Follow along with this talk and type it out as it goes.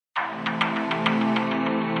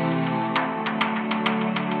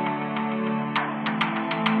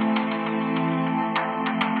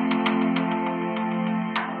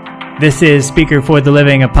This is Speaker for the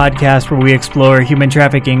Living, a podcast where we explore human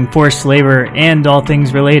trafficking, forced labor, and all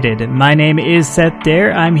things related. My name is Seth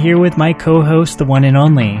Dare. I'm here with my co-host, the one and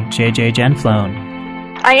only, JJ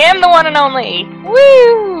Genflone. I am the one and only.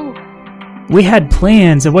 Woo! We had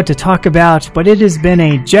plans of what to talk about, but it has been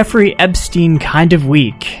a Jeffrey Epstein kind of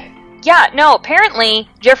week. Yeah, no, apparently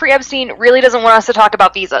Jeffrey Epstein really doesn't want us to talk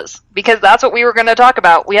about visas, because that's what we were going to talk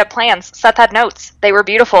about. We had plans. Seth had notes. They were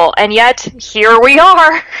beautiful, and yet, here we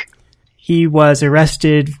are. He was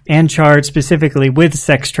arrested and charged specifically with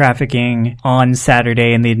sex trafficking on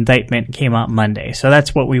Saturday, and the indictment came out Monday. So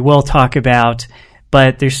that's what we will talk about,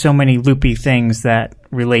 but there's so many loopy things that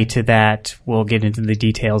relate to that. We'll get into the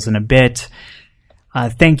details in a bit.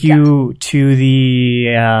 Thank you to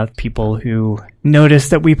the people who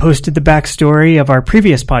noticed that we posted the backstory of our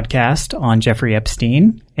previous podcast on Jeffrey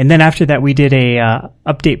Epstein. And then after that, we did a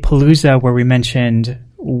update palooza where we mentioned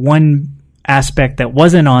one aspect that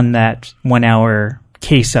wasn't on that 1 hour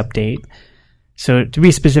case update. So to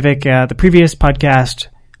be specific, the previous podcast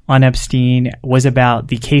on Epstein was about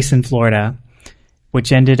the case in Florida,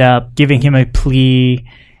 which ended up giving him a plea.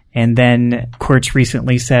 And then courts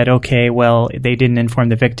recently said, okay, well, they didn't inform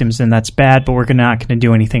the victims and that's bad, but we're not going to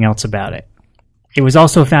do anything else about it. It was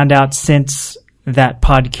also found out since that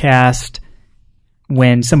podcast,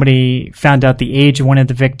 when somebody found out the age of one of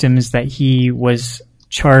the victims, that he was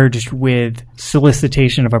charged with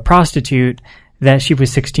solicitation of a prostitute, that she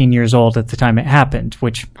was 16 years old at the time it happened,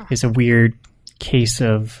 which is a weird case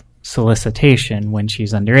of solicitation when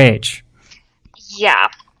she's underage. Yeah.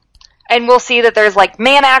 And we'll see that there's like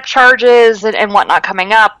Mann Act charges and whatnot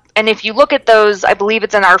coming up. And if you look at those, I believe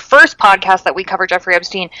it's in our first podcast that we covered Jeffrey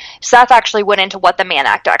Epstein, Seth actually went into what the Mann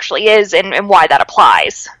Act actually is and why that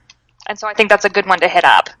applies. And so I think that's a good one to hit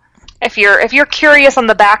up if you're curious on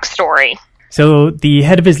the backstory. So the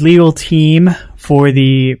head of his legal team for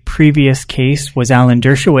the previous case was Alan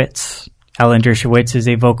Dershowitz. Alan Dershowitz is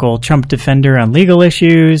a vocal Trump defender on legal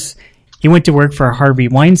issues. He went to work for Harvey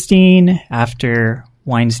Weinstein after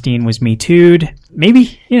Weinstein was Me Too'd.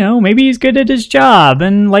 Maybe he's good at his job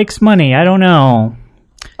and likes money. I don't know.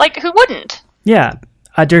 Like, who wouldn't? Yeah.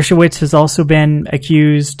 Dershowitz has also been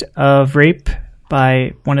accused of rape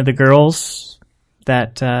by one of the girls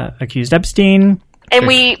that accused Epstein. And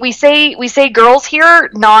we say girls here,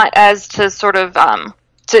 not as to sort of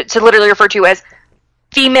to literally refer to as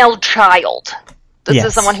female child. This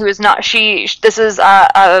is someone who is not this is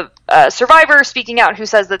a survivor speaking out who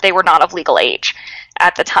says that they were not of legal age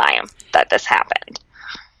at the time that this happened.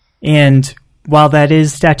 And while that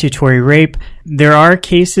is statutory rape, there are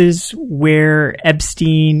cases where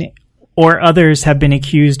Epstein or others have been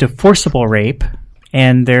accused of forcible rape,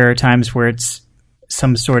 and there are times where it's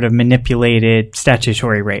some sort of manipulated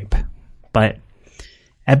statutory rape. But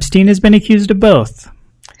Epstein has been accused of both.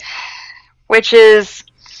 Which is,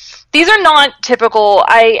 these are not typical,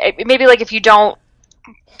 maybe like if you don't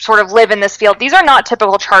sort of live in this field, these are not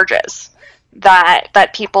typical charges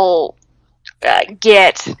that people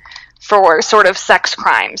get for sort of sex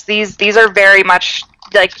crimes. These are very much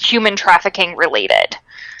like human trafficking related.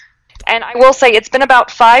 And I will say it's been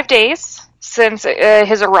about 5 days since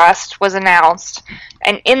his arrest was announced.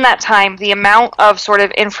 And in that time, the amount of sort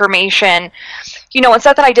of information, when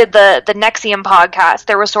Seth and I did the NXIVM podcast,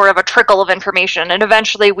 there was sort of a trickle of information. And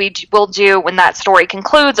eventually we will do, when that story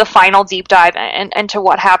concludes, a final deep dive into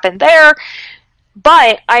what happened there.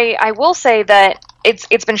 But I will say that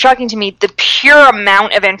it's been shocking to me the pure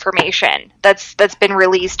amount of information that's been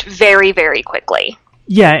released very, very quickly.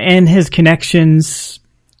 Yeah, and his connections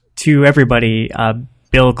to everybody.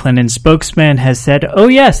 Bill Clinton's spokesman has said, oh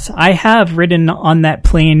yes, I have ridden on that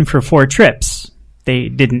plane for 4 trips. They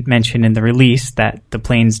didn't mention in the release that the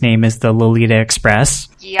plane's name is the Lolita Express.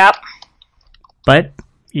 Yep. But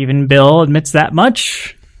even Bill admits that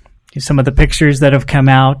much. Some of the pictures that have come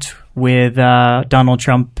out with Donald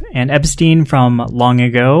Trump and Epstein from long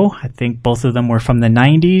ago, I think both of them were from the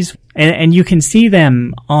 90s. And you can see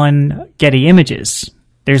them on Getty Images.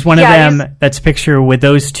 There's one of them that's a picture with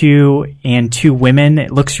those two and 2 women.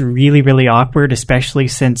 It looks really, really awkward, especially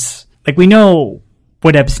since, we know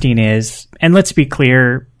what Epstein is. And let's be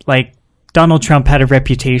clear, Donald Trump had a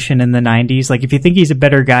reputation in the 90s. If you think he's a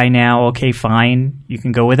better guy now, okay, fine. You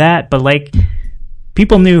can go with that. But,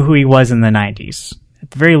 people knew who he was in the 90s.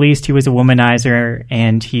 At the very least, he was a womanizer,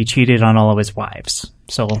 and he cheated on all of his wives.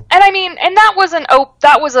 So, and that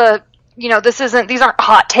was a these aren't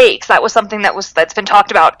hot takes. That was something that's been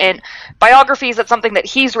talked about in biographies. That's something that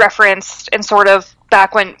he's referenced and sort of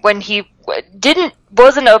back when he didn't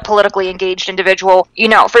wasn't a politically engaged individual. You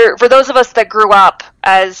know, for those of us that grew up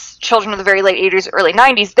as children of the very late 80s, early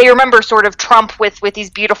 90s, they remember sort of Trump with these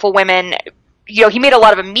beautiful women. You know, he made a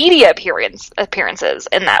lot of media appearances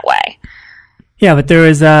in that way. Yeah, but there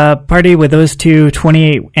was a party with those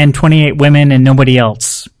 28 women and nobody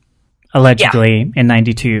else, allegedly, in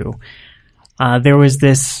 92. There was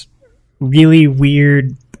this really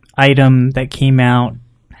weird item that came out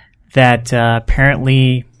that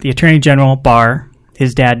apparently the Attorney General, Barr,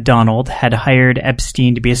 his dad, Donald, had hired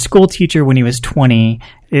Epstein to be a school teacher when he was 20.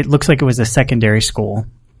 It looks like it was a secondary school.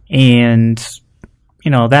 And, you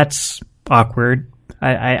know, that's awkward.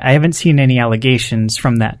 I haven't seen any allegations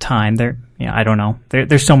from that time. I don't know.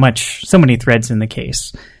 There's so many threads in the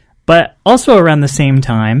case. But also around the same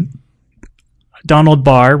time, Donald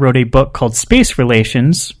Barr wrote a book called Space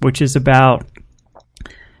Relations, which is about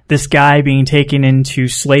this guy being taken into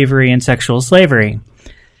slavery and sexual slavery.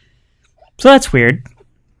 So that's weird.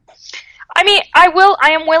 I mean, I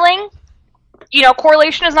am willing, you know,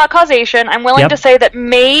 correlation is not causation. I'm willing to say that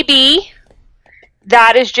maybe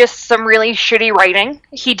that is just some really shitty writing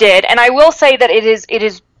he did. And I will say that it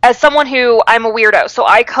is, as someone who, I'm a weirdo, so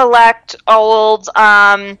I collect old,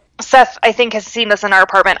 Seth, I think, has seen this in our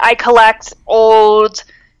apartment. I collect old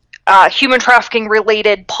human trafficking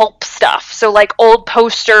related pulp stuff. So like old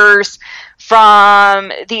posters from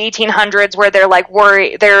the 1800s where they're like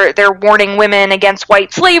they're warning women against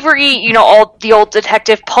white slavery, you know, all the old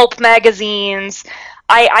detective pulp magazines.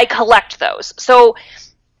 I collect those. So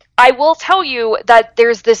I will tell you that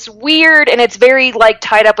there's this weird, and it's very like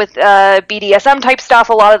tied up with BDSM type stuff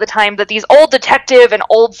a lot of the time, that these old detective and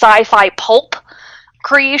old sci-fi pulp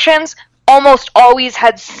creations almost always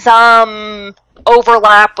had some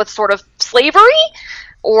overlap with sort of slavery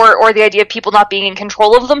or the idea of people not being in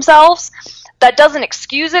control of themselves. That doesn't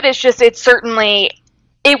excuse it. It's just, it's certainly,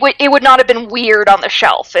 it would not have been weird on the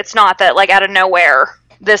shelf. It's not that like out of nowhere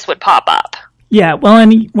this would pop up. Yeah, well,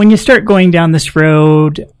 and when you start going down this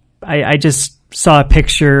road, I just saw a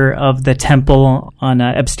picture of the temple on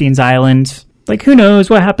Epstein's Island. Like, who knows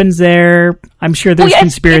what happens there? I'm sure there's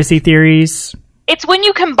conspiracy theories. It's when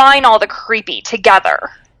you combine all the creepy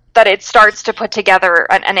together that it starts to put together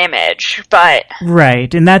an image. But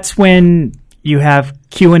right, and that's when you have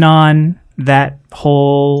QAnon, that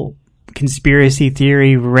whole conspiracy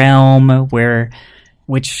theory realm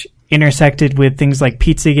which intersected with things like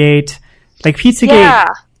Pizzagate. Like, Pizzagate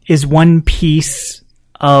is one piece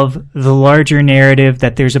of the larger narrative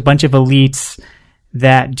that there's a bunch of elites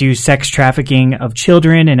that do sex trafficking of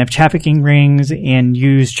children and have trafficking rings and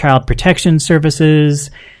use child protection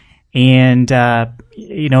services, and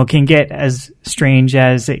can get as strange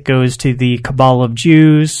as it goes to the cabal of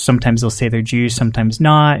Jews. Sometimes they'll say they're Jews, sometimes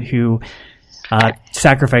not, who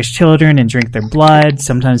sacrifice children and drink their blood.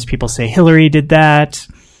 Sometimes people say Hillary did that.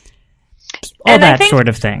 All and that sort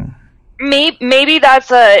of thing. Maybe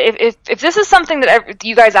that's if this is something that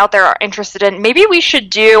you guys out there are interested in, maybe we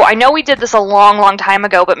should do, I know we did this a long, long time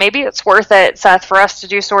ago, but maybe it's worth it, Seth, for us to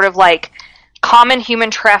do sort of like common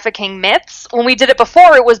human trafficking myths. When we did it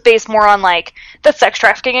before, it was based more on like the sex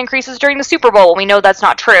trafficking increases during the Super Bowl. We know that's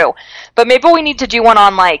not true. But maybe we need to do one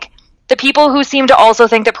on like the people who seem to also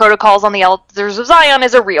think that protocols on the Elders of Zion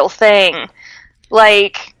is a real thing.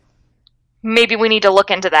 Like, maybe we need to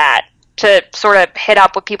look into that to sort of hit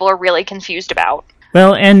up what people are really confused about.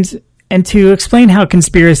 Well, and to explain how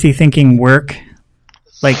conspiracy thinking work,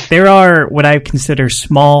 like, there are what I consider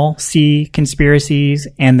small C conspiracies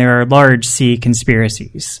and there are large C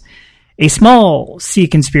conspiracies. A small C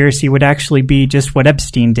conspiracy would actually be just what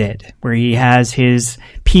Epstein did, where he has his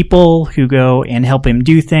people who go and help him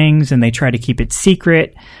do things and they try to keep it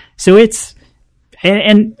secret. So it's,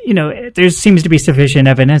 and you know, there seems to be sufficient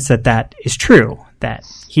evidence that is true, that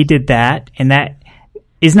he did that, and that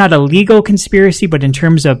is not a legal conspiracy, but in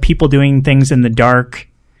terms of people doing things in the dark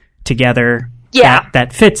together,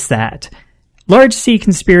 that fits that. Large C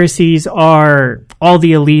conspiracies are all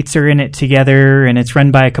the elites are in it together, and it's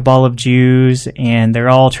run by a cabal of Jews, and they're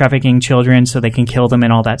all trafficking children so they can kill them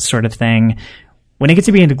and all that sort of thing. When it gets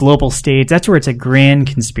to be into global stage, that's where it's a grand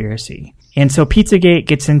conspiracy. And so Pizzagate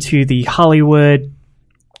gets into the Hollywood,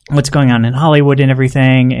 what's going on in Hollywood and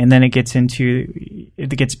everything, and then it gets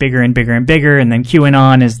bigger and bigger and bigger, and then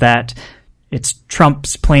QAnon is that it's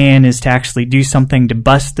Trump's plan is to actually do something to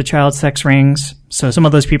bust the child sex rings. So some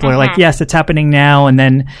of those people are like, yes, it's happening now, and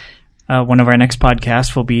then one of our next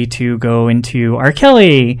podcasts will be to go into R.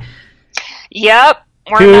 Kelly. Yep,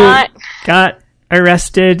 got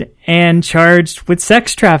arrested and charged with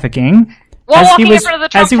sex trafficking. While walking in front of the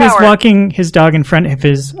Trump Tower. As he was walking his dog in front of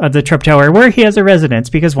the Trump Tower, where he has a residence,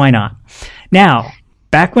 because why not? Now,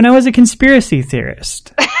 back when I was a conspiracy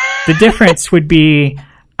theorist. The difference would be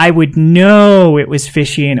I would know it was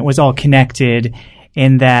fishy and it was all connected,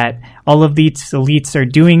 and that all of these elites are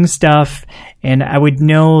doing stuff, and I would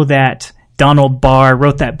know that Donald Barr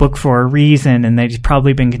wrote that book for a reason, and they've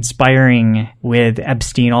probably been conspiring with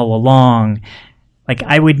Epstein all along. Like,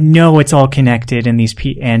 I would know it's all connected, and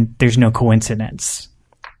and there's no coincidence.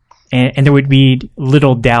 And there would be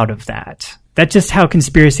little doubt of that. That's just how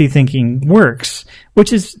conspiracy thinking works,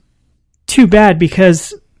 which is too bad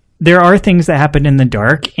because there are things that happen in the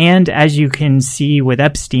dark. And as you can see with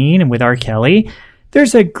Epstein and with R. Kelly,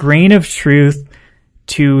 there's a grain of truth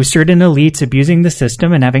to certain elites abusing the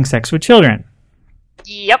system and having sex with children.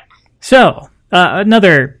 Yep. So,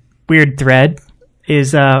 another weird thread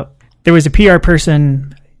is there was a PR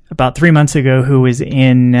person about 3 months ago who was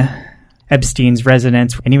in Epstein's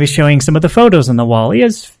residence, and he was showing some of the photos on the wall. He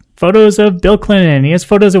has photos of Bill Clinton, he has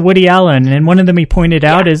photos of Woody Allen, and one of them he pointed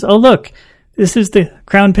out is, oh, look, this is the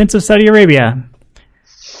Crown Prince of Saudi Arabia.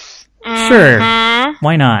 Mm-hmm. Sure,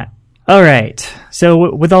 why not? All right,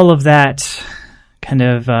 so with all of that kind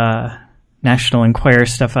of National Enquirer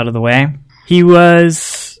stuff out of the way, he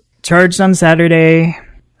was charged on Saturday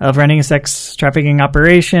of running a sex trafficking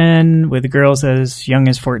operation with girls as young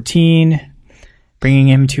as 14, bringing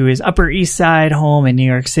him to his Upper East Side home in New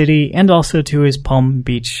York City and also to his Palm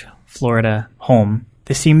Beach, Florida home.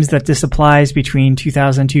 It seems that this applies between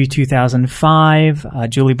 2002 2005.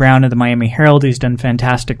 Julie Brown of the Miami Herald, who's done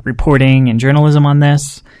fantastic reporting and journalism on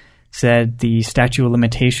this, said the statute of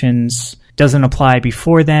limitations doesn't apply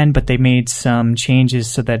before then, but they made some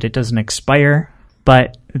changes so that it doesn't expire.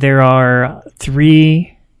 But there are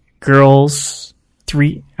three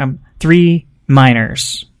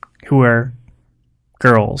minors who are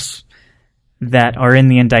girls that are in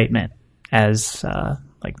the indictment as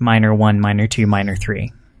like minor 1, minor 2, minor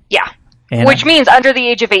 3. Yeah, and which means under the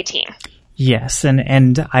age of 18. Yes,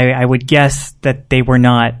 and I would guess that they were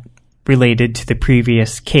not related to the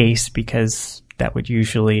previous case because that would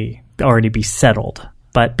usually already be settled.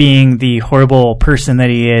 But being the horrible person that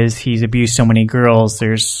he is, he's abused so many girls,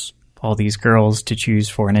 there's all these girls to choose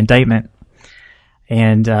for an indictment.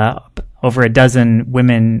 And over a dozen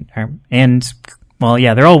women,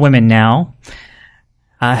 they're all women now,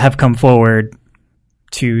 have come forward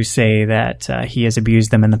to say that he has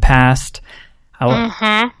abused them in the past.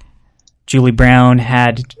 Julie Brown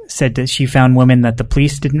had said that she found women that the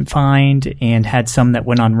police didn't find and had some that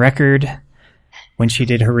went on record when she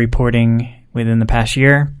did her reporting within the past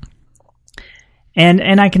year.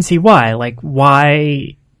 And I can see why. Like,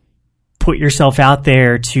 why put yourself out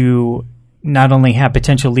there to not only have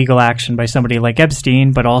potential legal action by somebody like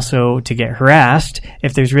Epstein, but also to get harassed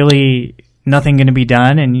if there's really nothing going to be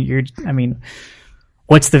done, and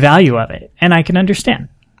what's the value of it? And I can understand.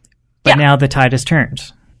 But now the tide has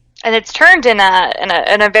turned. And it's turned in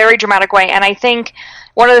a very dramatic way. And I think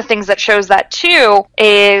one of the things that shows that too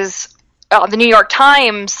is the New York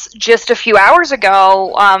Times just a few hours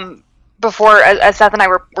ago, before as Seth and I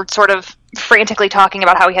were sort of frantically talking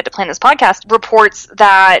about how we had to plan this podcast, reports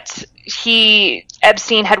that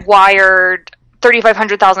Epstein had wired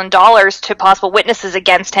 $3,500,000 to possible witnesses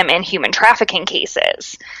against him in human trafficking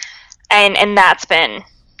cases. And that's been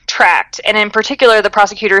tracked. And in particular, the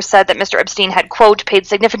prosecutors said that Mr. Epstein had, quote, paid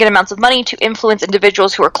significant amounts of money to influence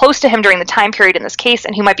individuals who were close to him during the time period in this case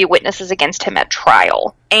and who might be witnesses against him at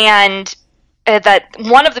trial. And that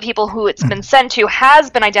one of the people who it's been sent to has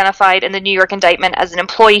been identified in the New York indictment as an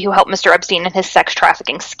employee who helped Mr. Epstein in his sex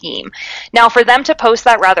trafficking scheme. Now, for them to post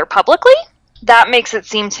that rather publicly, that makes it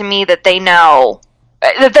seem to me that they know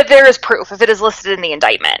that there is proof. If it is listed in the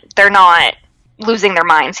indictment, they're not losing their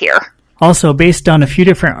minds here. Also, based on a few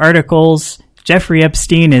different articles, Jeffrey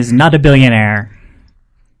Epstein is not a billionaire.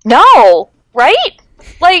 No, right?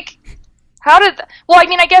 Like,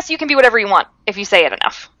 I guess you can be whatever you want if you say it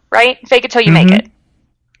enough, right? Fake it till you make it.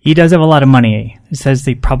 He does have a lot of money. It says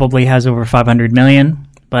he probably has over $500 million,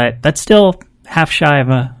 but that's still half shy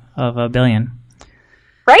of a billion.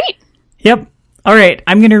 Right? Yep. All right,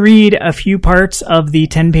 I'm going to read a few parts of the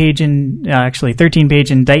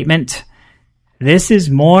 13-page indictment. This is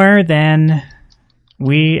more than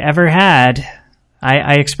we ever had.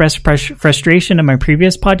 I expressed frustration in my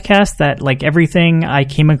previous podcast that, like, everything I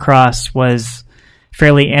came across was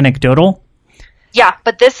fairly anecdotal. Yeah,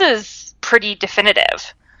 but this is pretty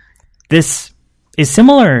definitive. This is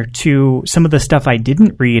similar to some of the stuff I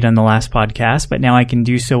didn't read on the last podcast, but now I can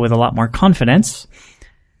do so with a lot more confidence.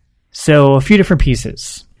 So, a few different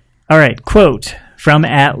pieces. All right, quote from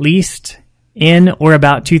at least In or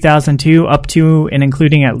about 2002, up to and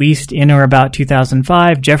including at least in or about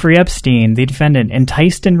 2005, Jeffrey Epstein, the defendant,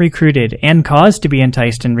 enticed and recruited and caused to be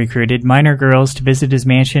enticed and recruited minor girls to visit his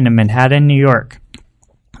mansion in Manhattan, New York,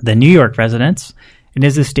 the New York residence, and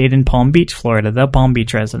his estate in Palm Beach, Florida, the Palm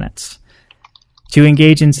Beach residence, to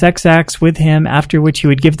engage in sex acts with him, after which he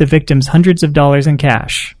would give the victims hundreds of dollars in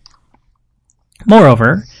cash.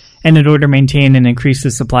 Moreover, and in order to maintain and increase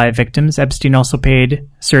the supply of victims, Epstein also paid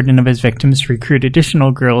certain of his victims to recruit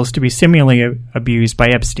additional girls to be similarly abused by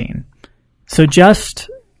Epstein. So just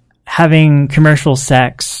having commercial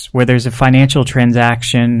sex where there's a financial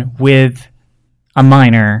transaction with a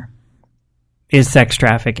minor is sex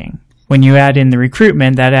trafficking. When you add in the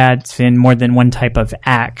recruitment, that adds in more than one type of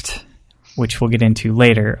act, which we'll get into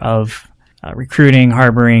later, of recruiting,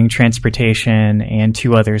 harboring, transportation, and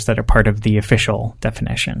two others that are part of the official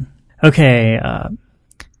definition. Okay,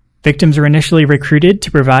 victims are initially recruited to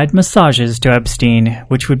provide massages to Epstein,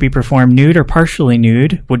 which would be performed nude or partially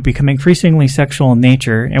nude, would become increasingly sexual in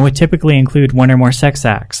nature, and would typically include one or more sex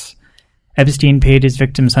acts. Epstein paid his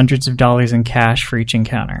victims hundreds of dollars in cash for each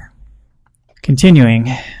encounter. Continuing,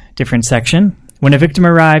 different section. When a victim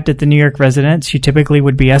arrived at the New York residence, she typically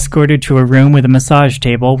would be escorted to a room with a massage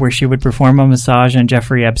table where she would perform a massage on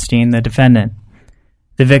Jeffrey Epstein, the defendant.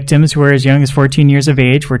 The victims, who were as young as 14 years of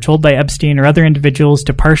age, were told by Epstein or other individuals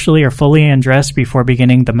to partially or fully undress before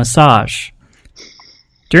beginning the massage.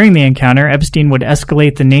 During the encounter, Epstein would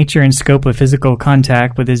escalate the nature and scope of physical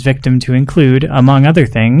contact with his victim to include, among other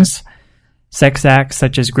things, sex acts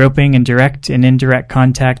such as groping and direct and indirect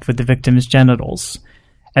contact with the victim's genitals.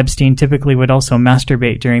 Epstein typically would also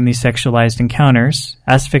masturbate during these sexualized encounters,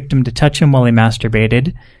 ask victim to touch him while he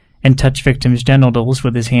masturbated, and touch victim's genitals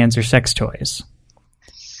with his hands or sex toys.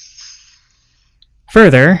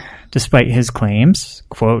 Further, despite his claims,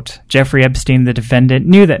 quote, Jeffrey Epstein, the defendant,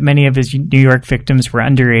 knew that many of his New York victims were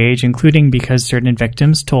underage, including because certain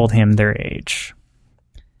victims told him their age.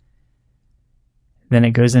 Then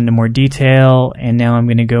it goes into more detail, and now I'm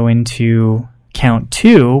going to go into Count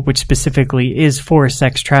 2, which specifically is for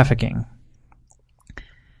sex trafficking.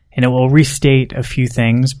 And it will restate a few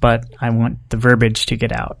things, but I want the verbiage to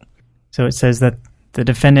get out. So it says that the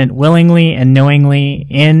defendant willingly and knowingly,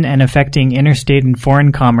 in and affecting interstate and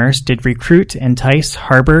foreign commerce, did recruit, entice,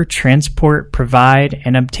 harbor, transport, provide,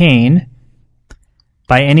 and obtain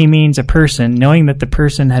by any means a person, knowing that the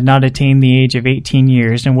person had not attained the age of 18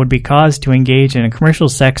 years and would be caused to engage in a commercial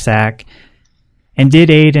sex act, and did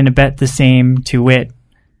aid and abet the same, to wit,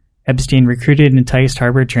 Epstein recruited, enticed,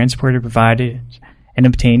 harbored, transported, provided, and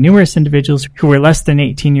obtained numerous individuals who were less than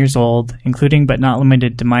 18 years old, including but not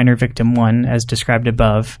limited to minor victim 1, as described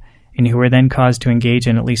above, and who were then caused to engage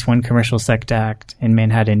in at least one commercial sex act in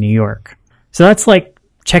Manhattan, New York. So that's like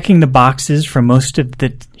checking the boxes for most of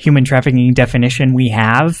the human trafficking definition we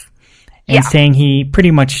have, and saying he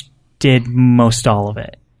pretty much did most all of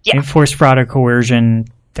it. Yeah. And force, fraud, or coercion,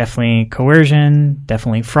 definitely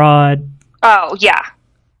fraud. Oh, yeah.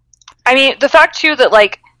 I mean, the fact, too, that,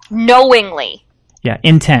 like, knowingly. Yeah,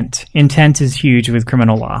 intent. Intent is huge with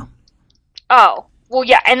criminal law. Oh, well,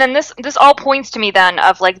 yeah, and then this all points to me, then,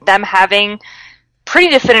 of, like, them having pretty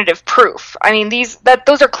definitive proof. I mean,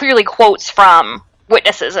 those are clearly quotes from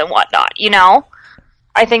witnesses and whatnot, you know?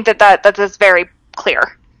 I think that's very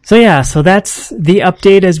clear. So that's the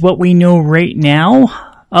update as what we know right now.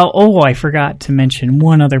 I forgot to mention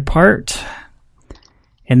one other part,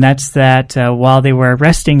 and that's that while they were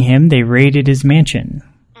arresting him, they raided his mansion.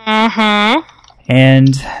 Mm-hmm.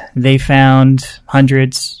 And they found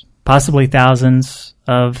hundreds, possibly thousands,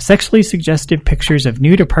 of sexually suggestive pictures of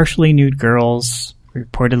nude or partially nude girls,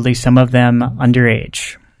 reportedly some of them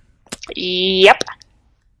underage. Yep.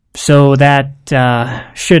 So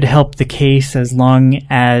that should help the case as long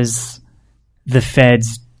as the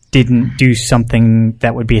feds didn't do something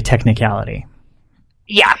that would be a technicality.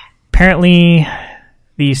 Yeah. Apparently,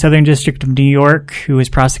 the Southern District of New York, who is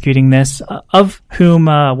prosecuting this, of whom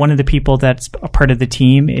one of the people that's a part of the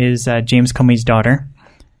team is James Comey's daughter,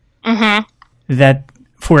 that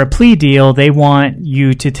for a plea deal, they want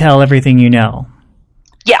you to tell everything you know.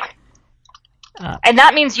 Yeah. And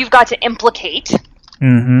that means you've got to implicate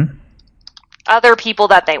other people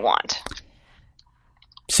that they want.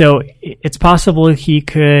 So it's possible he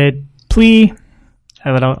could plea.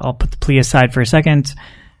 I'll put the plea aside for a second.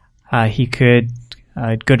 He could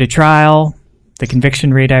go to trial. The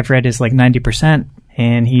conviction rate I've read is like 90%,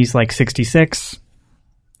 and he's like 66.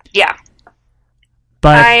 Yeah.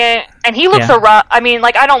 But and he looks a rough. I mean,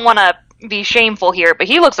 like, I don't want to be shameful here, but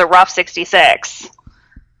he looks a rough 66.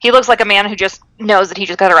 He looks like a man who just knows that he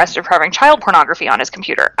just got arrested for having child pornography on his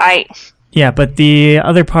computer. Yeah, but the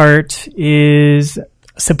other part is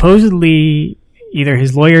supposedly either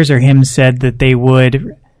his lawyers or him said that they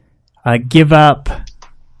would give up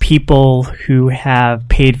people who have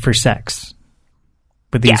paid for sex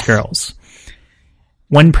with these girls.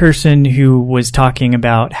 One person who was talking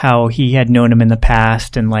about how he had known him in the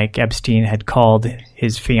past, and like Epstein had called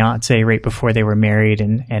his fiance right before they were married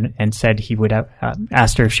and said he would have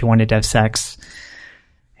asked her if she wanted to have sex.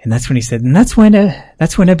 And that's when he said, and that's when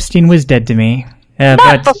Epstein was dead to me.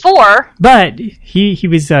 Not before. But he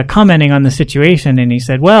was commenting on the situation, and he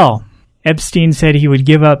said, well, Epstein said he would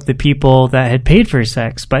give up the people that had paid for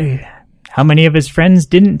sex, but how many of his friends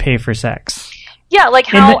didn't pay for sex? Yeah, like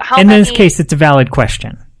how in many, this case, it's a valid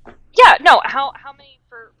question. Yeah, no, how many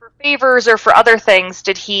for favors or for other things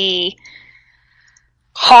did he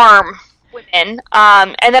harm women?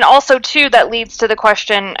 And then also, too, that leads to the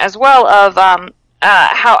question as well of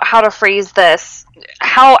how to phrase this.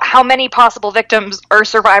 How many possible victims or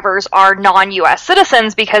survivors are non-U.S.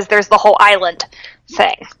 citizens, because there's the whole island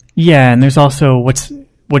thing. Yeah, and there's also what's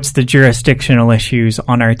the jurisdictional issues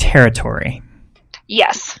on our territory.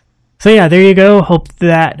 Yes. So yeah, there you go. Hope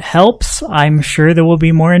that helps. I'm sure there will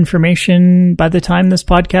be more information by the time this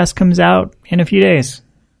podcast comes out in a few days.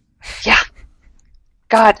 Yeah.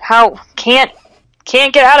 God, how can't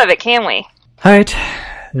get out of it, can we? All right.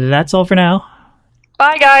 That's all for now.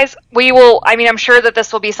 Bye, guys. We will, I'm sure that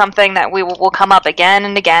this will be something that will come up again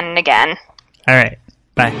and again and again. All right.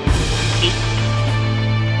 Bye.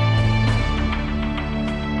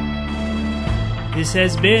 This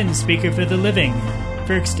has been Speaker for the Living.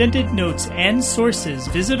 For extended notes and sources,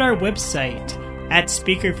 visit our website at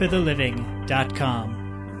speakerfortheliving.com.